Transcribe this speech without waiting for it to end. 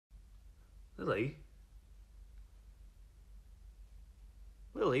Lily?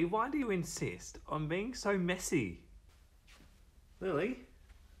 Lily, why do you insist on being so messy? Lily?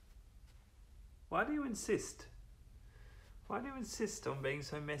 Why do you insist? Why do you insist on being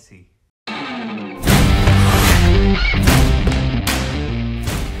so messy?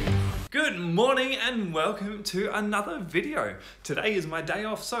 Good morning and welcome to another video. Today is my day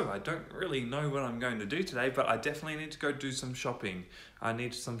off, so I don't really know what I'm going to do today, but I definitely need to go do some shopping. I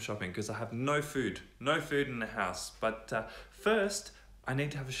need some shopping because I have no food in the house. But first, I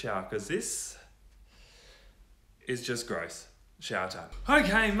need to have a shower because this is just gross. Shower time.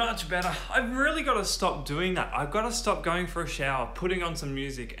 Okay, much better. I've really got to stop doing that. I've got to stop going for a shower, putting on some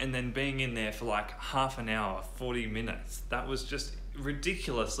music, and then being in there for like half an hour, 40 minutes. That was just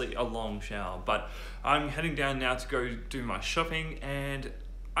ridiculously a long shower. But I'm heading down now to go do my shopping, and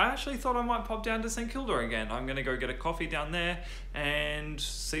I actually thought I might pop down to St Kilda again. I'm gonna go get a coffee down there and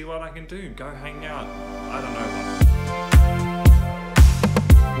see what I can do. Go hang out. I don't know what.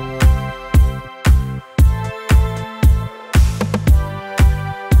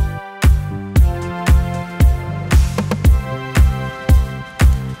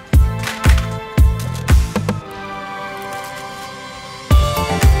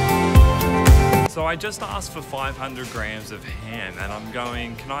 So I just asked for 500 grams of ham and I'm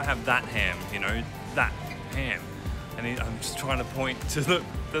going, can I have that ham, you know, that ham? And I'm just trying to point to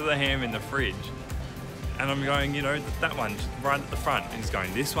the ham in the fridge. And I'm going, you know, that one right at the front. And he's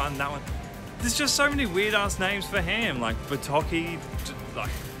going, this one, that one. There's just so many weird ass names for ham, like Batoki,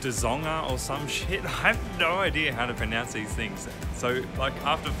 like Dazonga or some shit. I have no idea how to pronounce these things. So like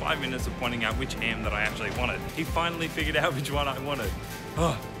after 5 minutes of pointing out which ham that I actually wanted, he finally figured out which one I wanted.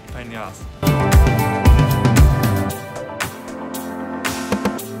 Oh, pain in the ass.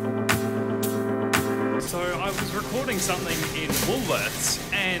 So I was recording something in Woolworths,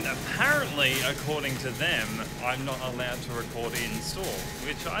 and apparently, according to them, I'm not allowed to record in store,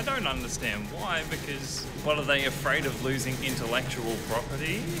 which I don't understand why, because what, are they afraid of losing intellectual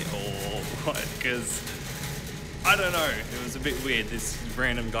property, or what? Because I don't know, it was a bit weird. This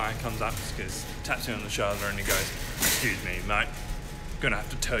random guy comes up, taps me on the shoulder and he goes, "Excuse me, mate, gonna have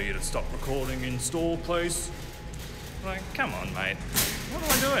to tell you to stop recording in store, please." I'm like, come on, mate, what am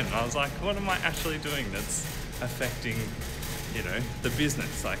I doing? I was like, what am I actually doing that's affecting, you know, the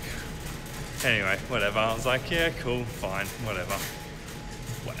business? Like, anyway, whatever. I was like, yeah, cool, fine, whatever.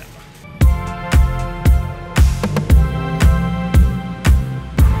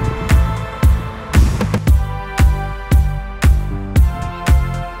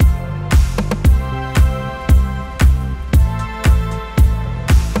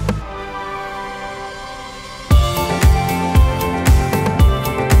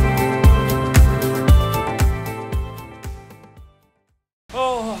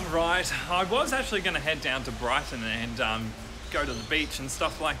 I was actually going to head down to Brighton and go to the beach and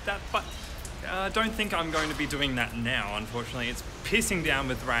stuff like that, but I don't think I'm going to be doing that now, unfortunately. It's pissing down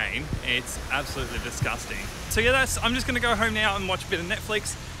with rain. It's absolutely disgusting. So yeah, I'm just going to go home now and watch a bit of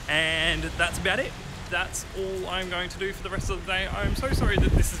Netflix, and that's about it. That's all I'm going to do for the rest of the day. I'm so sorry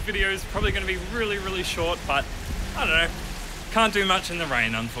that this video is probably going to be really, really short, but I don't know. Can't do much in the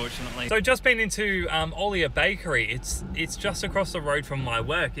rain, unfortunately. So just been into Olia Bakery. It's just across the road from my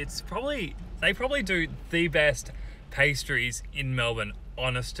work. They probably do the best pastries in Melbourne,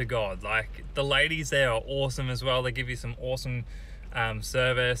 honest to God. Like, the ladies there are awesome as well. They give you some awesome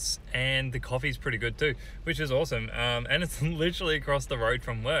service, and the coffee's pretty good too, which is awesome. And it's literally across the road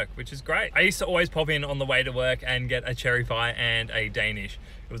from work, which is great. I used to always pop in on the way to work and get a cherry pie and a Danish.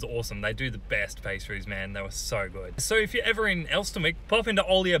 It was awesome. They do the best pastries, man. They were so good. So if you're ever in Elsternwick, pop into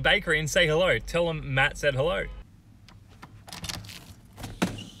Olia Bakery and say hello. Tell them Matt said hello.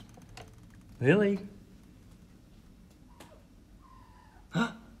 Lily.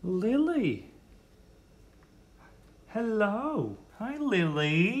 Lily. Hello. Hi,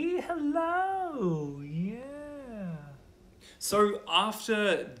 Lily. Hello. Yeah. So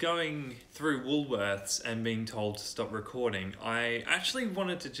after going through Woolworths and being told to stop recording, I actually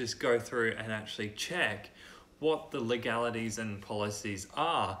wanted to just go through and actually check what the legalities and policies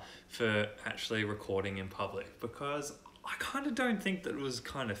are for actually recording in public, because I kind of don't think that it was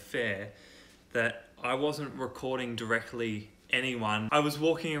kind of fair that I wasn't recording directly anyone. I was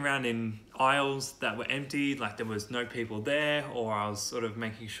walking around in aisles that were empty, like there was no people there, or I was sort of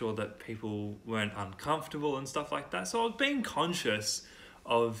making sure that people weren't uncomfortable and stuff like that. So I was being conscious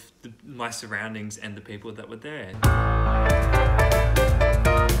of my surroundings and the people that were there.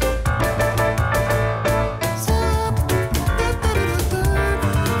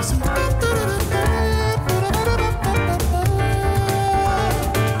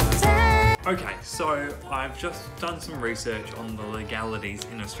 Okay, so I've just done some research on the legalities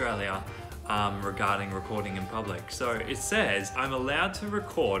in Australia regarding recording in public. So it says I'm allowed to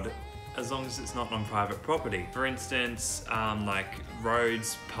record as long as it's not on private property. For instance, like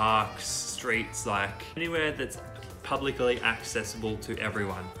roads, parks, streets, like anywhere that's publicly accessible to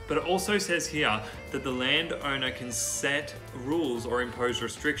everyone. But it also says here that the landowner can set rules or impose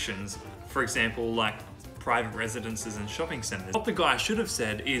restrictions, for example, like private residences and shopping centres. What the guy should have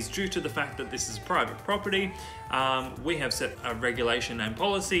said is, due to the fact that this is private property, we have set a regulation and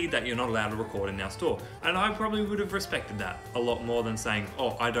policy that you're not allowed to record in our store. And I probably would have respected that a lot more than saying,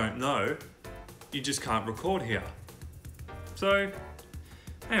 oh, I don't know, you just can't record here. So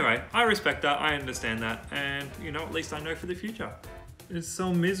anyway, I respect that, I understand that, and you know, at least I know for the future. It's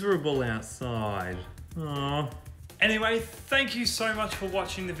so miserable outside. Aww. Anyway, thank you so much for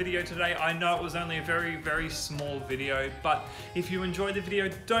watching the video today. I know it was only a very, very small video, but if you enjoyed the video,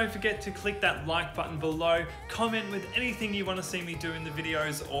 don't forget to click that like button below, comment with anything you want to see me do in the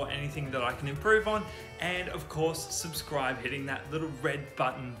videos or anything that I can improve on, and of course, subscribe, hitting that little red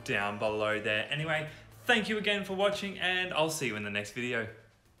button down below there. Anyway, thank you again for watching, and I'll see you in the next video.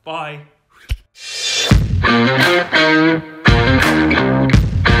 Bye.